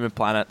 all the human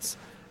planets.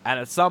 And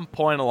at some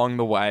point along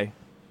the way,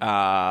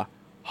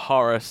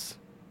 Horus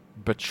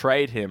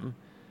betrayed him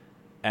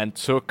and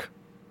took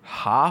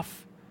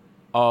half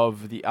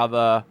of the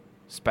other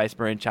Space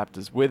Marine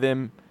chapters with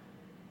him,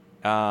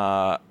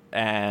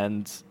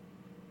 and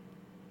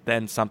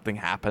then something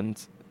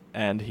happened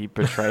and he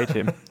betrayed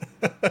him.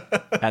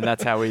 And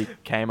that's how he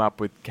came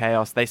up with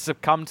Chaos. They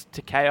succumbed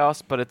to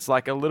Chaos, but it's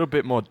like a little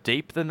bit more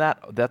deep than that.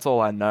 That's all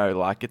I know.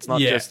 Like it's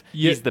not just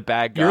he's the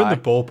bad guy. You're in the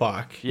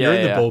ballpark. You're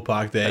in the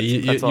ballpark there.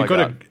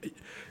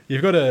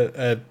 You've got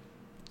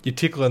you're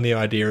tickling the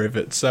idea of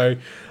it. So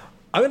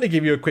I'm going to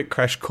give you a quick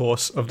crash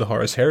course of the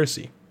Horus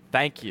Heresy.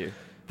 Thank you.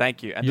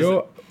 And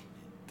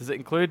does it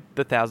include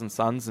the Thousand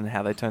Suns and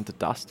how they turn to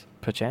dust,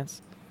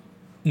 perchance?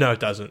 No, it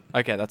doesn't.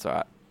 Okay, that's all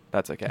right.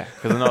 That's okay.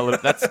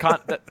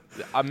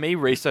 Because me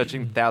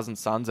researching Thousand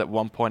Suns at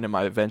one point in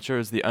my adventure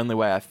is the only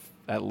way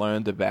I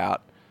learned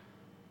about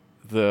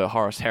the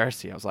Horus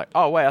Heresy. I was like,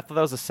 oh wait, I thought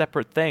that was a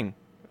separate thing,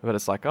 but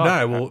it's like, oh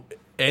no. Well,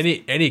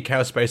 any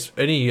Chaos Space,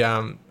 any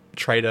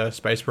Traitor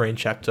Space Marine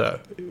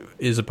chapter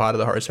is a part of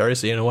the Horus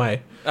Heresy in a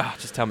way.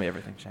 Just tell me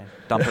everything, Shane.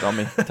 Dump it on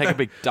me. Take a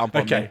big dump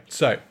on me. Okay,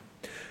 so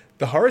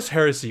the Horus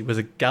Heresy was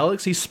a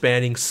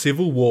galaxy-spanning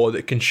civil war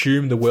that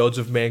consumed the worlds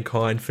of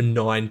mankind for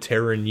 9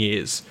 Terran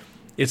years.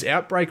 Its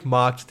outbreak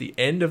marked the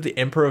end of the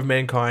Emperor of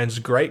Mankind's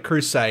great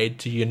crusade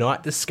to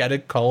unite the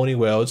scattered colony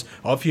worlds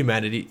of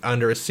humanity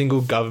under a single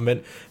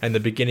government and the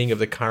beginning of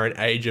the current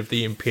age of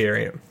the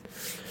Imperium.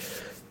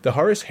 The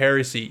Horus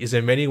Heresy is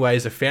in many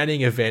ways a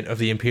founding event of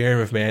the Imperium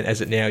of Man as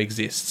it now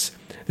exists.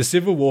 The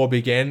Civil War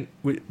began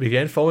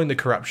following the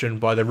corruption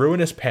by the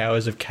ruinous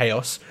powers of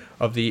Chaos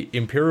of the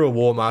Imperial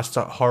War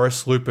Master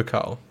Horus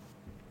Lupercal,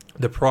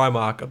 the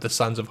Primarch of the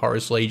Sons of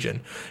Horus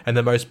Legion, and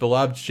the most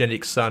beloved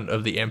genetic son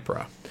of the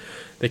Emperor.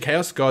 The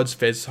Chaos Gods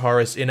fed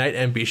Horus innate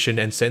ambition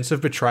and sense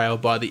of betrayal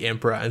by the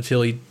Emperor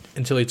until he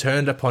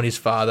turned upon his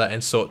father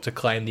and sought to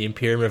claim the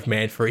Imperium of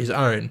Man for his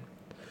own.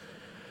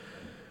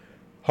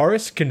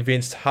 Horus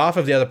convinced half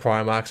of the other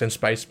Primarchs and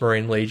Space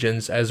Marine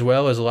legions, as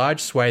well as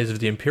large swathes of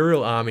the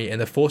Imperial Army and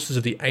the forces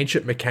of the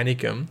ancient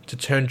Mechanicum, to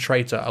turn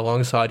traitor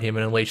alongside him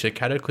and unleash a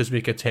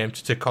cataclysmic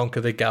attempt to conquer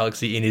the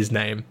galaxy in his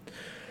name.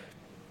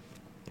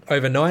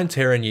 Over 9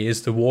 Terran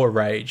years, the war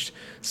raged,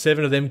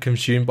 7 of them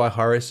consumed by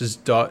Horus's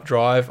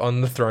drive on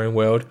the throne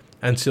world,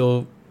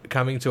 until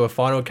coming to a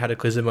final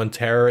cataclysm on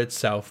Terra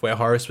itself, where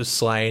Horus was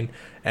slain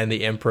and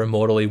the Emperor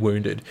mortally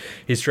wounded,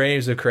 his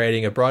dreams of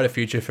creating a brighter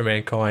future for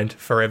mankind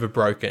forever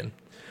broken.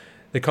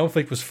 The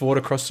conflict was fought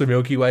across the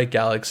Milky Way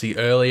galaxy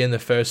early in the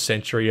first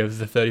century of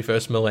the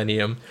 31st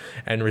millennium,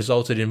 and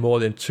resulted in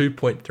more than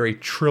 2.3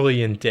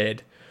 trillion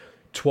dead.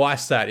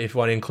 Twice that if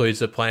one includes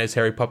the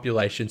planetary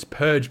populations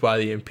purged by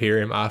the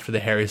Imperium after the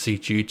heresy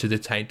due to the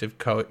taint of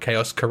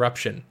Chaos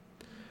corruption.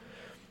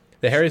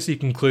 The heresy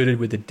concluded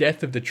with the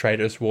death of the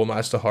traitorous War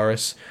Master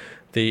Horus,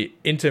 the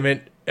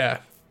intimate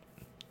of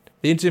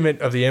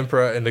the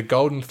Emperor and the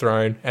Golden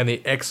Throne, and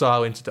the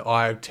exile into the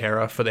Eye of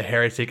Terror for the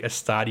heretic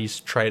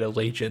Astartes traitor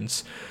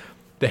legions.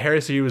 The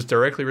heresy was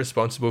directly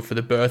responsible for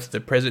the birth of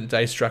the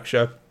present-day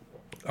structure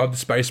of the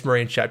Space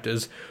Marine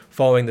chapters,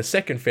 following the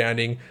second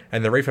founding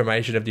and the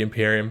reformation of the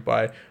Imperium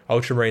by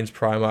Ultramarines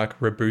Primarch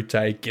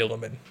Rabute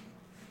Guilliman.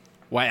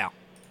 Wow.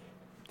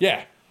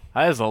 Yeah.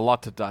 There's a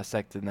lot to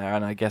dissect in there,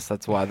 and I guess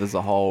that's why there's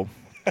a whole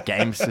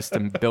game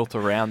system built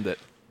around it.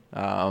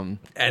 And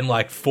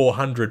like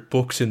 400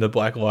 books in the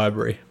Black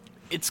Library.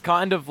 It's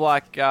kind of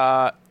like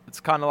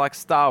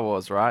Star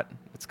Wars, right?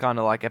 It's kind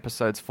of like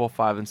episodes 4,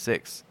 5, and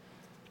 6.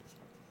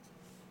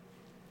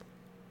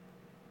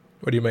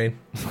 What do you mean?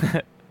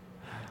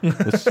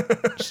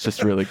 It's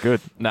just really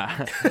good.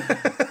 Nah,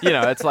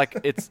 it's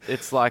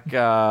like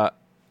a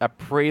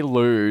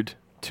prelude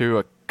to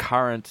a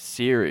current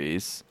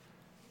series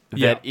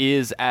that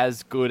is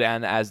as good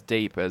and as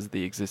deep as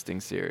the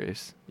existing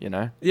series. You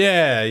know?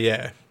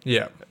 Yeah.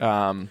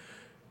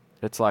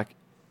 It's like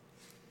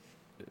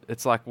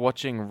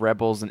watching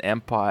Rebels and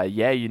Empire.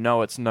 Yeah,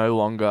 it's no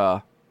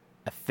longer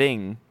a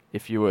thing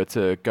if you were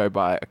to go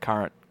by a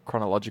current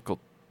chronological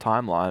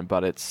timeline,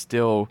 but it's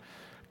still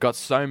got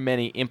so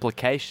many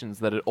implications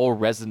that it all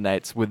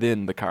resonates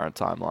within the current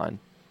timeline.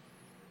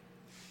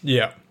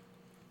 Yeah.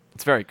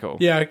 It's very cool.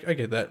 Yeah, I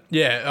get that.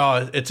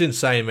 Yeah, it's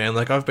insane, man.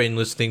 Like, I've been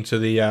listening to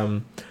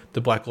the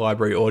Black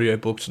Library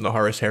audiobooks and the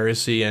Horus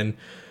Heresy, and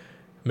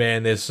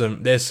man, there's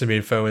some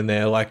info in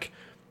there. Like,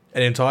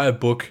 an entire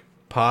book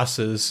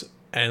passes,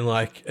 and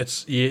like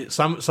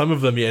some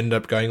of them you end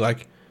up going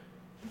like,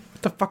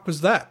 the fuck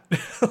was that?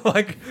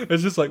 Like,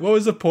 it's just like, what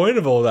was the point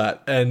of all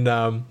that? And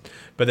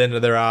but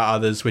then there are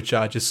others which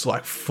are just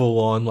like full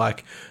on,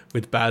 like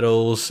with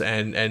battles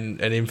and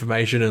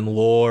information and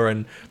lore,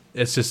 and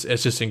it's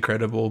just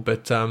incredible.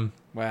 But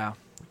Wow.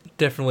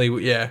 definitely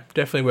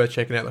worth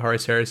checking out the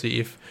Horus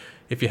Heresy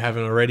if you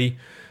haven't already.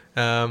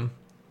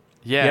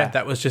 Yeah.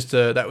 That was just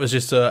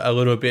a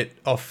little bit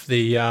off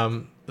the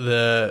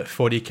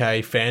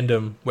 40k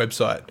fandom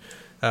website.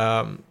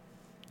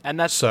 And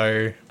that's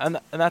So and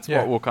that's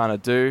what we'll kind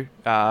of do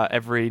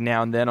every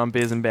now and then on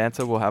Beers and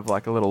Banter. We'll have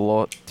like a little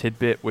lore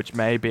tidbit, which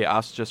may be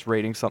us just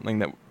reading something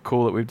that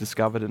cool that we've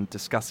discovered and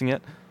discussing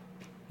it.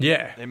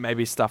 yeah, It may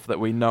be stuff that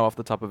we know off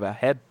the top of our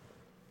head,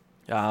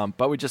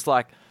 but we just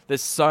like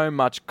there's so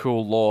much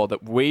cool lore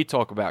that we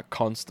talk about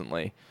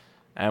constantly,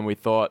 and we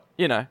thought,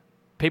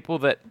 people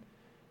that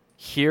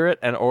hear it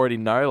and already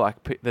know,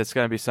 like there's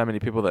going to be so many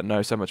people that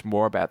know so much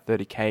more about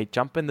 30k.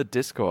 Jump in the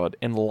Discord,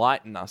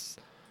 enlighten us.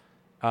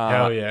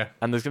 hell yeah.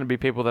 And there's going to be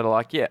people that are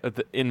like,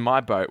 in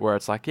my boat, where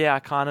it's like, I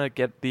kind of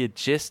get the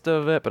gist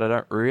of it, but I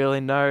don't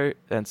really know.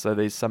 And so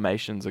these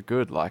summations are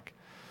good. Like,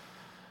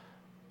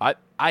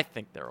 I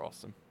think they're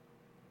awesome.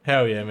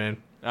 Hell yeah,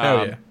 man.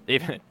 Hell yeah.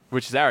 Even,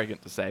 which is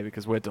arrogant to say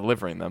because we're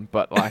delivering them,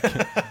 but like,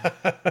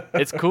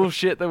 it's cool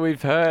shit that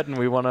we've heard, and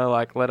we want to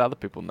like let other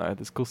people know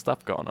there's cool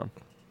stuff going on.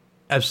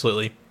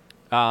 Absolutely.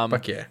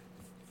 Fuck yeah.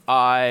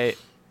 I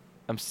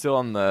am still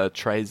on the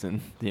Trays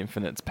in the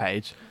Infinites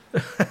page.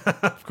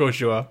 Of course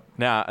you are.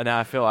 Now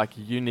I feel like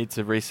you need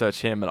to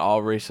research him, and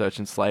I'll research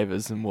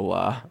Enslavers, and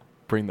we'll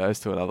bring those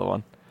to another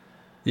one.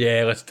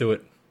 Yeah, let's do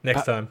it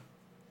next time.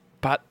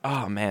 But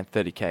oh man,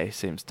 30k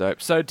seems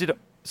dope.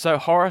 So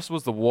Horus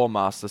was the War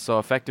Master, so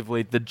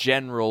effectively the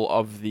general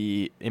of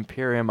the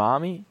Imperium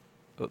army,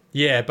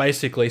 Yeah,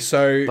 basically.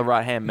 So the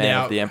right hand man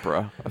now, of the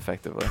Emperor,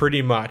 effectively.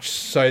 pretty much.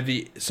 So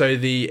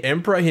the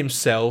Emperor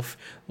himself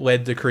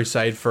led the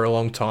crusade for a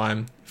long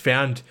time.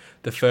 Found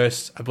the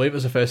first, I believe it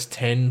was the first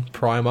 10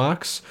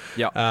 Primarchs.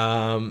 Yeah.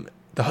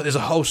 There's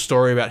a whole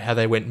story about how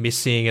they went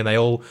missing and they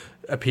all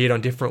appeared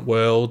on different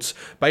worlds.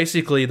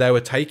 Basically, they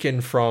were taken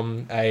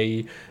from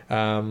a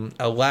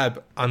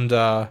lab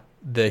under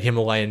the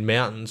Himalayan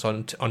mountains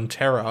on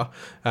Terra,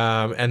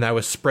 and they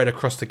were spread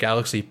across the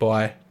galaxy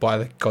by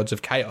the gods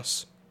of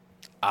chaos.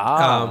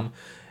 And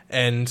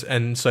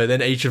so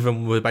then each of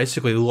them were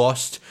basically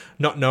lost,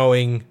 not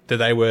knowing that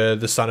they were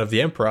the son of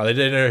the Emperor. They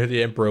didn't know who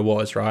the Emperor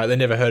was, right? They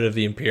never heard of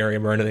the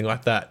Imperium or anything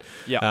like that.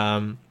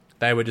 Yeah.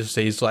 They were just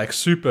these like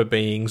super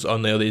beings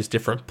on all these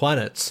different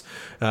planets.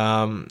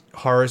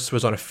 Horus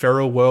was on a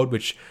feral world,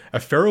 which a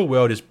feral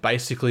world is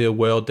basically a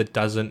world that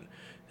doesn't.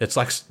 It's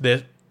like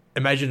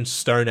imagine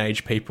Stone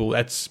Age people.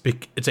 It's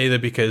either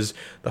because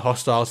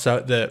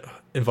the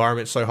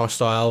environment's so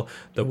hostile,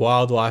 the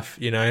wildlife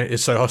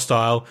is so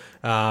hostile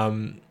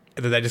that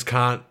they just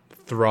can't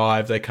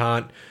thrive. They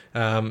can't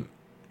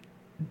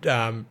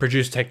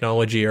produce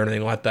technology or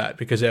anything like that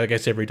because I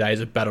guess every day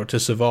is a battle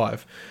to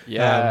survive.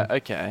 Yeah.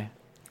 Okay.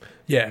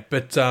 Yeah,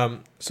 but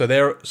so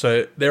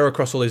they're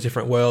across all these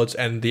different worlds,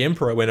 and the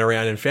Emperor went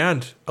around and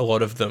found a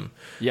lot of them.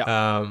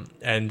 Yeah.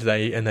 And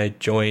they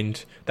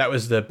joined. That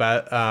was the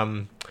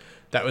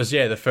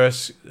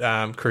first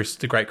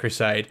the Great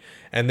Crusade,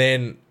 and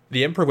then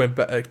the Emperor went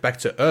back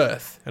to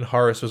Earth, and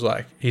Horus was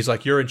like,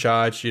 you're in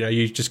charge.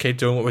 You just keep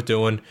doing what we're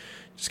doing.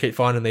 Just keep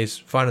finding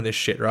this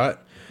shit, right?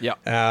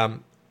 Yeah.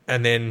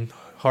 And then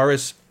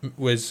Horus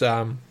was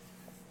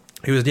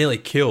he was nearly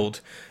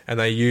killed, and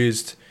they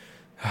used.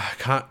 I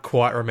can't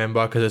quite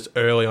remember because it's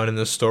early on in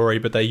the story,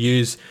 but they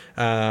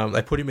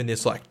put him in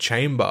this like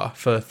chamber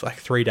for like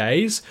 3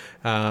 days,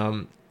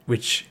 and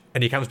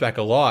he comes back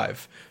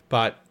alive.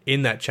 But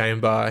in that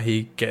chamber,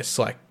 he gets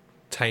like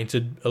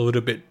tainted a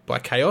little bit by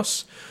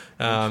chaos,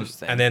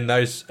 and then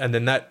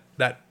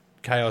that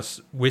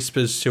chaos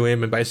whispers to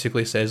him and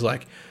basically says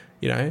like,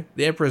 the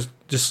Emperor's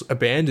just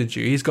abandoned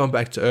you. He's gone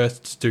back to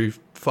Earth to do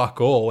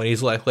fuck all, and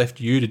he's like left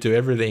you to do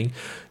everything.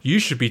 You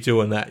should be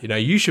doing that.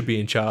 You should be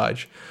in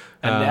charge.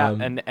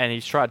 And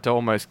he's tried to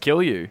almost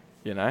kill you.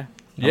 I'm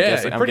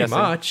pretty guessing.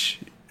 much.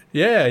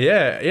 Yeah.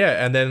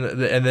 And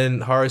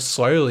then Horus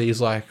slowly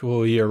is like,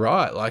 well, you're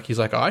right. Like he's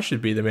like, I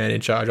should be the man in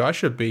charge. I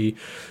should be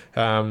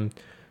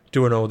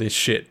doing all this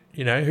shit.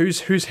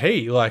 Who's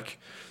he? Like,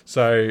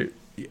 so,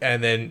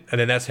 and then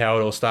that's how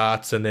it all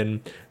starts. And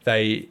then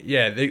they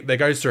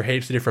goes through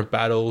heaps of different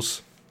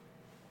battles.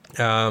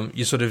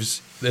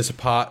 There's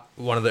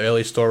one of the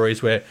early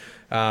stories where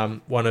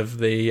one of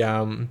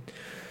the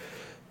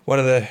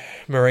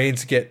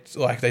Marines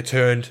they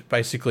turned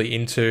basically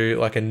into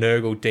like a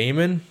Nurgle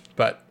demon,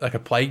 but like a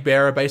plague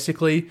bearer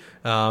basically,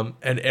 and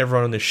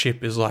everyone on the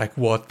ship is like,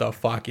 what the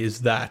fuck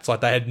is that? It's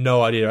like they had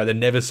no idea, right? They'd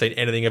never seen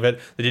anything of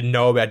it. They didn't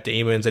know about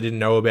demons. They didn't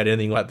know about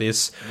anything like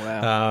this.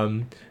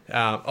 Wow.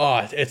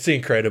 It's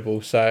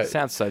incredible. So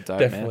sounds so dope,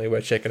 definitely man.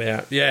 worth checking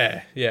out.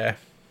 Yeah.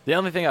 The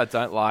only thing I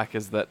don't like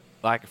is that,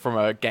 like, from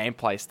a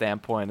gameplay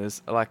standpoint,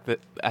 is like that.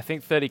 I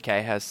think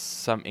 30k has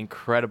some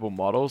incredible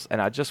models,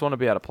 and I just want to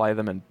be able to play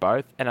them in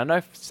both. And I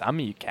know some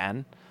you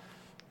can,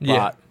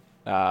 but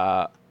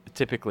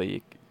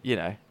typically you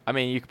know, I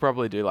mean, you could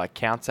probably do like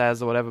counts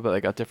as or whatever, but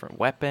they got different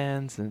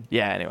weapons and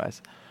yeah.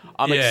 Anyways,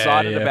 I'm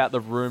excited about the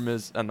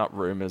rumors, not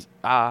rumors.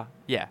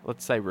 Yeah,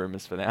 let's say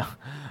rumors for now,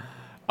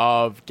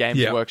 of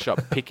Games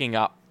Workshop picking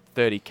up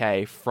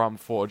 30K from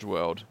Forge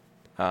World,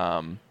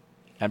 and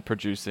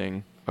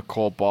producing a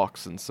core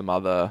box and some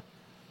other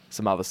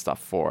stuff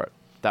for it.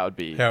 That would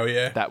be hell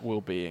yeah. That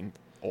will be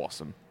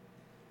awesome.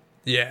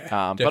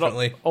 Yeah,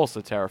 definitely. But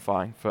also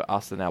terrifying for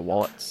us and our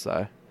wallets.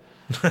 So,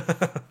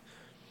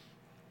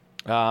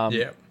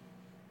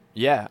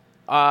 yeah.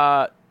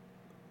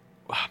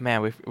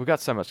 Man, we've got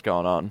so much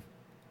going on.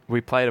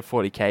 We played a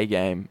 40K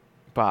game,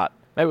 but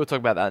maybe we'll talk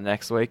about that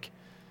next week.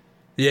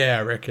 Yeah,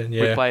 I reckon.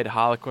 Yeah, we played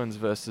Harlequins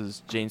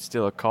versus Gene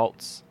Stealer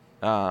Colts,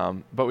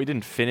 but we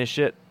didn't finish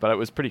it. But it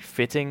was pretty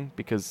fitting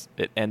because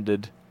it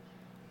ended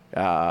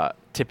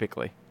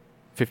typically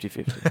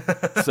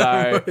 50-50.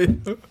 So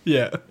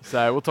yeah.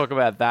 So we'll talk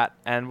about that.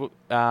 And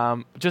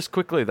just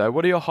quickly though,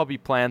 what are your hobby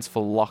plans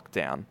for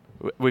lockdown?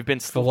 We've been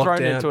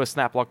thrown into a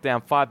snap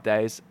lockdown 5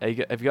 days. Have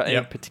you got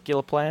any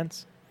particular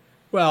plans?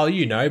 Well,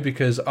 you know,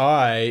 because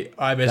I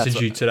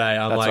messaged you today.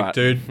 I'm like, right.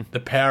 Dude, the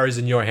power is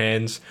in your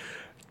hands.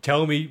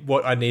 Tell me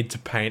what I need to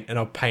paint, and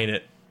I'll paint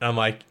it. And I'm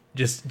like,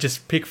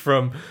 just pick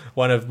from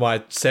one of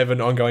my 7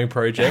 ongoing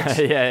projects.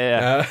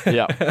 Yeah.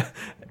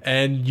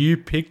 And you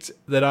picked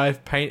that I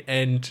paint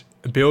and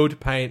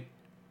paint,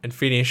 and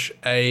finish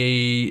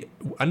a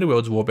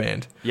Underworld's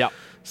Warband. Yep.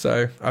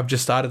 So I've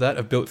just started that.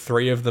 I've built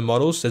 3 of the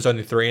models. There's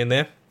only 3 in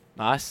there.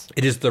 Nice.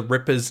 It is the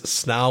Ripper's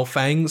Snarl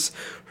Fangs,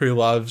 who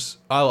loves...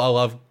 I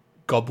love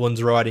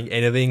goblins riding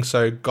anything,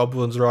 so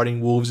goblins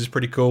riding wolves is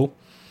pretty cool.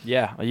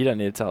 Yeah, you don't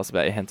need to tell us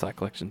about your hentai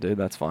collection, dude.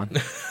 That's fine.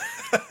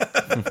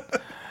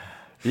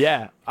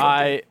 Yeah,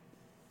 I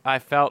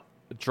felt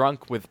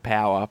drunk with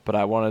power, but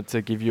I wanted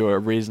to give you a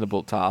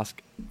reasonable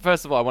task.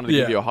 First of all, I wanted to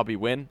give you a hobby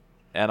win,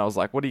 and I was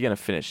like, what are you going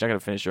to finish? You're not going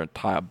to finish your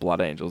entire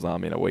Blood Angels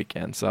army in a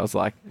weekend. So I was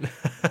like,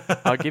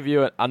 I'll give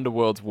you an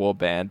Underworld's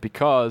Warband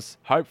because,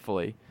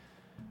 hopefully,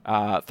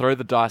 Throw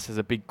the Dice has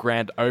a big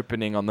grand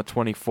opening on the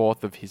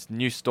 24th of his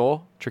new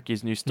store,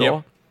 Tricky's new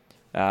store.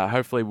 Yep.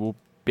 Hopefully, we'll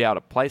be able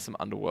to play some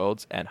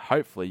Underworlds, and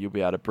hopefully, you'll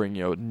be able to bring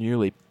your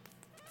newly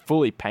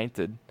fully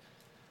painted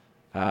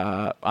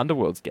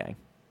Underworlds gang.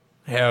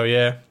 Hell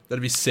yeah.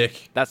 That'd be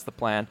sick. That's the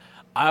plan.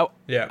 I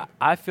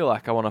feel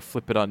like I want to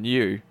flip it on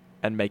you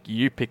and make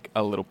you pick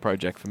a little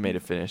project for me to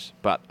finish,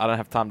 but I don't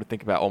have time to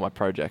think about all my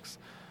projects.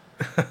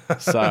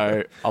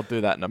 So I'll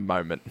do that in a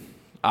moment.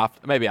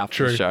 Maybe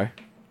after the show.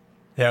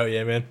 Hell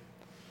yeah, man.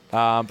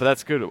 But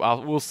that's good.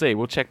 We'll see.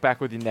 We'll check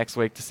back with you next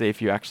week to see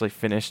if you actually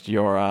finished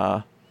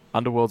your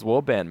Underworld's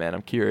Warband, man.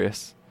 I'm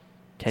curious.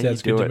 Can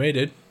Sounds you do good it? to me,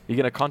 dude. You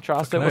going to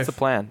contrast it? What's the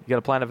plan? You got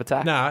a plan of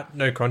attack? Nah,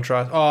 no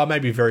contrast. Oh,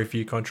 maybe very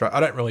few contrast. I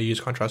don't really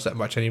use contrast that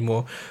much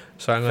anymore,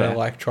 so I'm going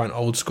to try and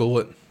old school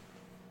it.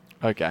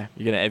 Okay.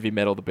 You're going to heavy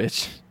metal the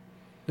bitch?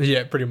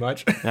 Yeah, pretty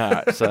much. All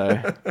right,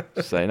 so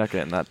you're not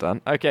getting that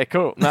done. Okay,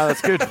 cool. No,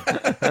 that's good.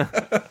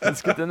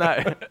 That's good to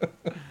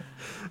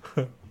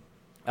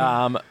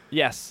know.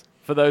 Yes,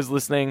 for those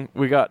listening,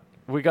 we got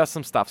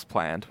some stuffs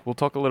planned. We'll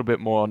talk a little bit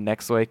more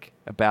next week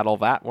about all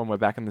that when we're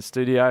back in the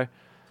studio.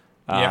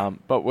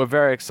 But we're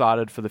very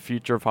excited for the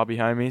future of Hobby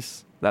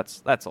Homies.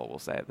 That's all we'll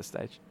say at this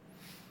stage.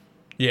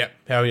 Yeah,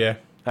 hell yeah.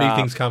 Big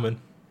things coming.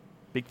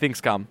 Big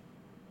things come.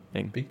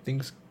 Big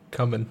things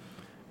coming.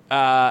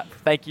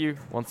 Thank you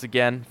once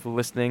again for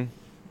listening.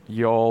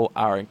 Y'all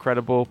are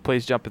incredible.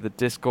 Please jump in the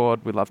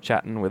Discord. We love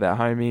chatting with our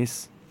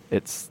homies.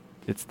 It's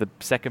the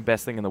second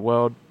best thing in the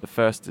world. The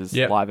first is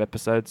live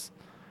episodes,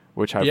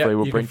 which hopefully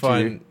we'll bring to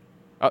you.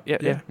 Oh,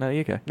 yeah. No,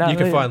 you go. No, you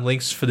can find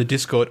links for the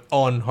Discord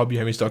on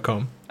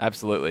hobbyhomies.com.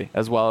 Absolutely.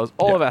 As well as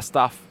all of our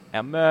stuff,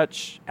 our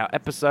merch, our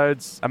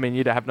episodes. I mean,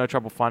 you'd have no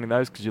trouble finding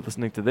those because you're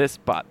listening to this,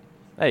 but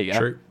there you go.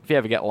 True. If you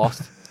ever get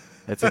lost,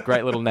 it's a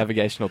great little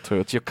navigational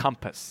tool. It's your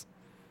compass.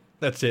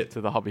 That's it.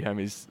 To the Hobby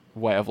Homies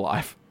way of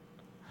life.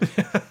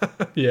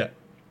 Yeah.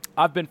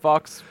 I've been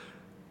Fox.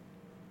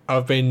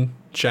 I've been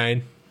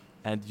Shane.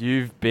 And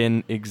you've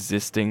been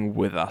existing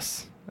with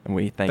us. And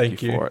we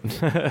thank you for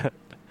it.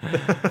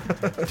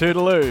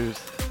 Toodaloos.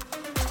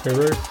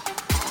 Hooroo.